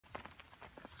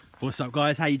What's up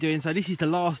guys, how you doing? So this is the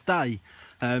last day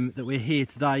that we're here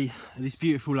today at this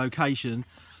beautiful location.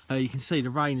 You can see the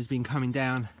rain has been coming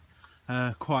down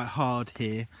quite hard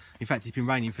here. In fact, it's been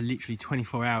raining for literally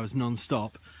 24 hours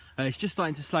non-stop. It's just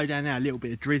starting to slow down now, a little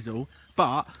bit of drizzle,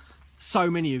 but so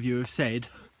many of you have said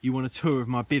you want a tour of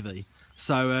my bivvy.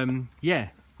 So yeah,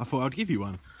 I thought I'd give you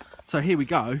one. So here we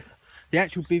go. The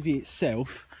actual bivvy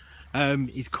itself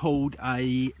is called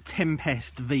a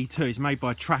Tempest V2. It's made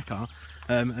by Trakker,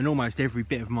 and almost every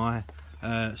bit of my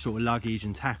sort of luggage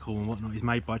and tackle and whatnot is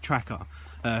made by Trakker,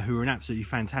 who are an absolutely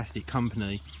fantastic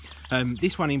company.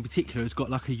 This one in particular has got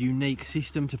like a unique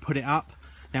system to put it up.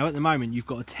 Now at the moment you've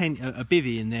got a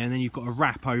bivvy in there, and then you've got a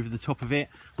wrap over the top of it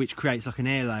which creates like an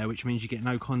air layer, which means you get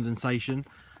no condensation.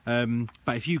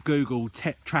 But if you Google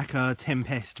Trakker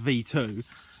Tempest V2,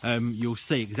 you'll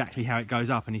see exactly how it goes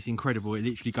up, and it's incredible. It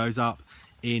literally goes up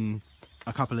in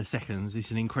a couple of seconds.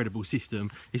 It's an incredible system.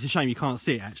 It's a shame you can't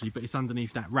see it actually, but it's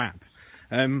underneath that wrap.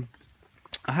 I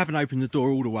haven't opened the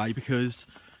door all the way because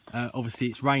obviously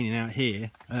it's raining out here,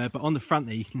 but on the front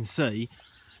there you can see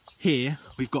here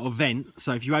we've got a vent,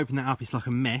 so if you open that up it's like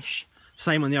a mesh.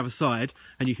 Same on the other side,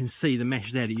 and you can see the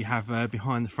mesh there that you have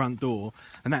behind the front door,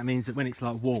 and that means that when it's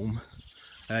like warm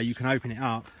you can open it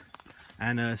up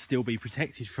and still be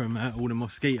protected from all the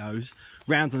mosquitoes.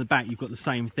 Round on the back you've got the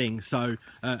same thing, so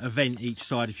a vent each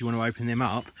side if you want to open them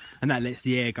up, and that lets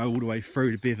the air go all the way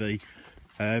through the bivvy.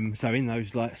 So in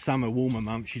those like summer warmer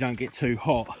months you don't get too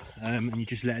hot, and you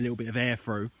just let a little bit of air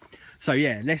through. So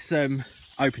yeah, let's open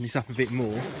this up a bit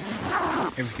more.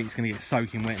 Everything's going to get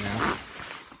soaking wet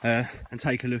now, and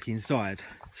take a look inside.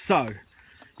 So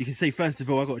you can see first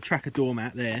of all I've got a Trakker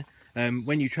doormat there.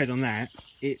 When you tread on that,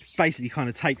 it basically kind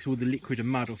of takes all the liquid and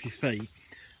mud off your feet,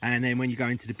 and then when you go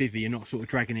into the bivvy you're not sort of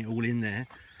dragging it all in there.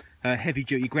 Heavy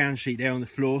duty ground sheet there on the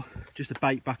floor, just a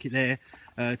bait bucket there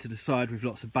to the side with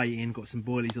lots of bait in, got some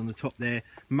boilies on the top there.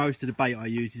 Most of the bait I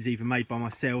use is either made by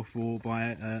myself or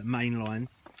by mainline.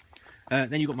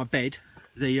 Then you've got my bed.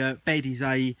 The bed is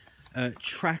a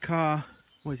Trakker,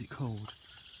 what is it called?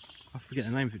 I forget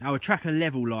the name of it. Oh, a Trakker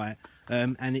level light.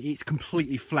 And it's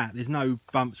completely flat. There's no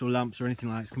bumps or lumps or anything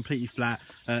like that. It's completely flat,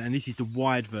 and this is the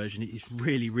wide version. It is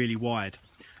really wide.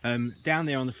 Down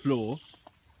there on the floor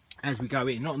as we go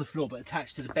in, not on the floor but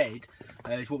attached to the bed,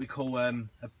 is what we call a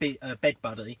bed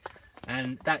buddy,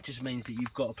 and that just means that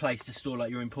you've got a place to store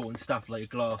like your important stuff, like your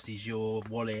glasses, your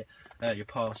wallet, your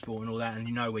passport and all that, and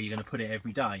you know where you're going to put it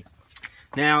every day.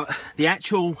 Now the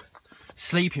actual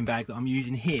sleeping bag that I'm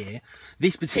using here,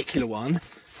 this particular one,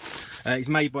 it's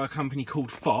made by a company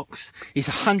called Fox. It's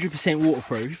 100%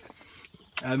 waterproof.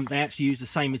 They actually use the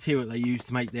same material they use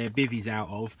to make their bivvies out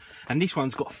of, and this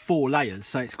one's got 4 layers.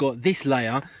 So it's got this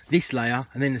layer,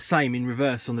 and then the same in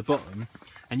reverse on the bottom,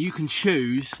 and you can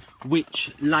choose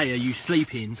which layer you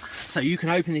sleep in. So you can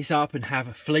open this up and have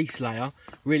a fleece layer,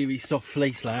 really soft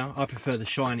fleece layer. I prefer the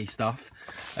shiny stuff,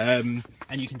 and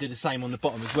you can do the same on the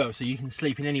bottom as well. So you can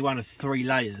sleep in any one of 3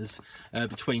 layers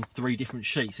between 3 different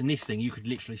sheets, and this thing you could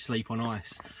literally sleep on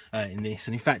ice in this.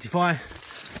 And in fact, if I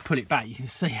pull it back you can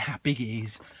see how big it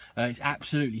is. It's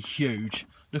absolutely huge.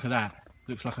 Look at that.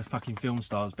 Looks like a fucking film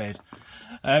star's bed.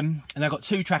 And I've got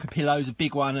 2 Trakker pillows, a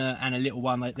big one and a little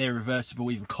one. They're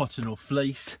reversible, either cotton or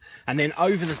fleece. And then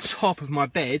over the top of my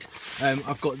bed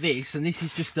I've got this, and this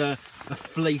is just a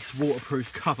fleece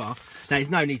waterproof cover. Now there's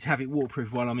no need to have it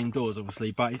waterproof while I'm indoors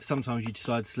obviously, but if sometimes you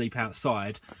decide to sleep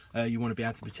outside, you want to be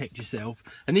able to protect yourself,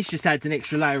 and this just adds an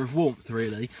extra layer of warmth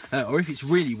really. Or if it's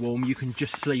really warm you can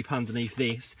just sleep underneath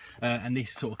this, and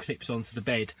this sort of clips onto the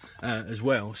bed as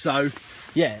well. So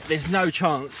yeah, there's no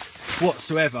chance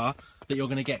whatsoever that you're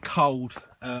going to get cold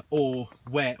or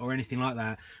wet or anything like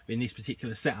that in this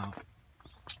particular setup.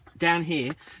 Down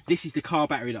here, this is the car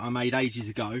battery that I made ages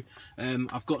ago.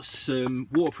 I've got some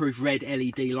waterproof red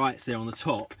LED lights there on the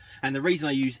top, and the reason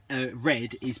I use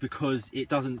red is because it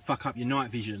doesn't fuck up your night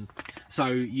vision. So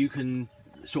you can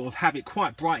sort of have it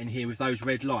quite bright in here with those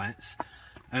red lights,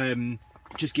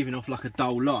 just giving off like a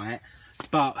dull light.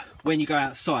 But when you go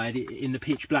outside in the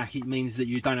pitch black, it means that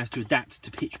you don't have to adapt to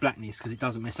pitch blackness because it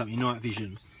doesn't mess up your night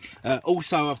vision.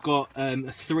 Also, I've got a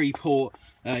 3-port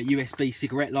USB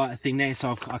cigarette lighter thing there,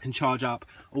 so I can charge up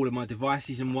all of my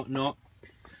devices and whatnot.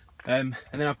 And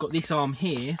then I've got this arm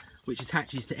here which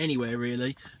attaches to anywhere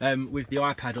really, with the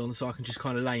iPad on, so I can just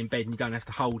kind of lay in bed and you don't have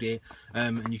to hold it,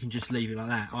 and you can just leave it like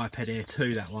that. iPad Air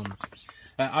 2, that one.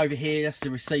 Over here, that's the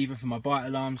receiver for my bite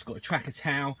alarms. Got a Trakker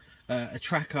towel, a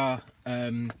Trakker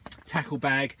tackle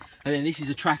bag, and then this is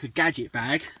a Trakker gadget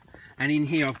bag. And in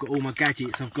here I've got all my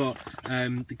gadgets. I've got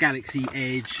the Galaxy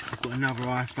Edge, I've got another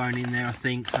iPhone in there I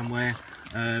think somewhere.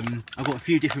 I've got a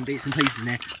few different bits and pieces in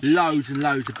there, loads and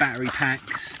loads of battery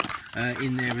packs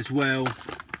in there as well.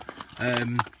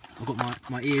 I've got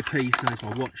my earpiece, and there's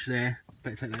my watch there,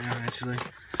 better take that out actually.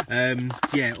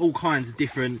 Yeah, all kinds of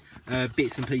different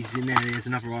bits and pieces in there. There's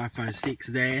another iPhone 6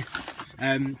 there.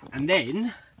 And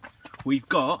then we've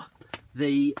got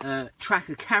the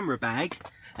Trakker camera bag,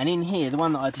 and in here the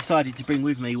one that I decided to bring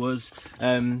with me was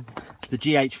the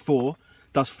GH4,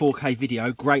 does 4K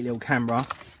video, great little camera.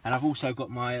 And I've also got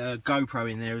my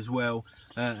GoPro in there as well,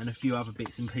 and a few other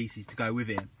bits and pieces to go with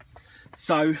it.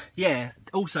 So yeah,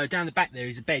 also down the back there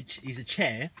is a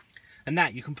chair, and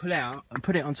that you can pull out and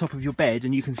put it on top of your bed,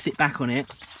 and you can sit back on it.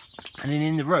 And then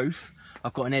in the roof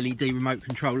I've got an LED remote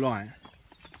control light.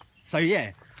 So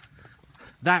yeah,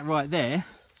 that right there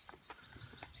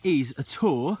is a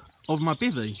tour of my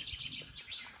bivvy.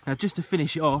 Now just to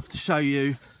finish it off, to show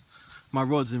you my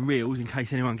rods and reels in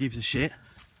case anyone gives a shit,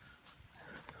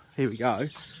 here we go.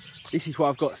 This is what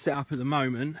I've got set up at the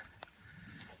moment.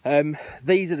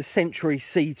 These are the Century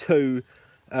C2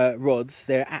 rods.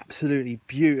 They're absolutely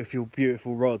beautiful,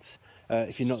 beautiful rods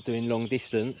if you're not doing long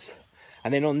distance.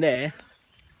 And then on there,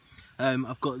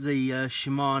 I've got the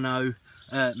Shimano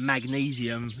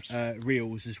magnesium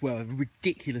reels as well.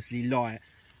 Ridiculously light,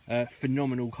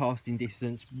 phenomenal casting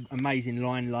distance, amazing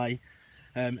line lay.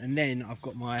 And then I've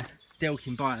got my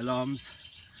Delkin bite alarms,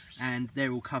 and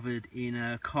they're all covered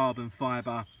in carbon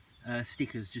fibre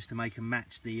stickers just to make them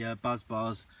match the buzz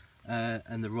bars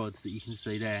and the rods that you can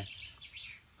see there.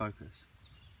 Focus.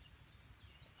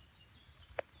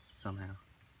 Somehow.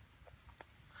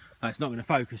 Oh, it's not going to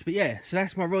focus, but yeah, so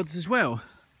that's my rods as well.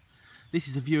 This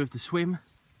is a view of the swim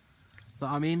that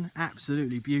I'm in,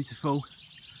 absolutely beautiful.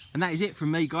 And that is it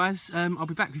from me, guys. I'll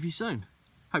be back with you soon.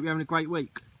 Hope you're having a great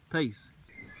week. Peace.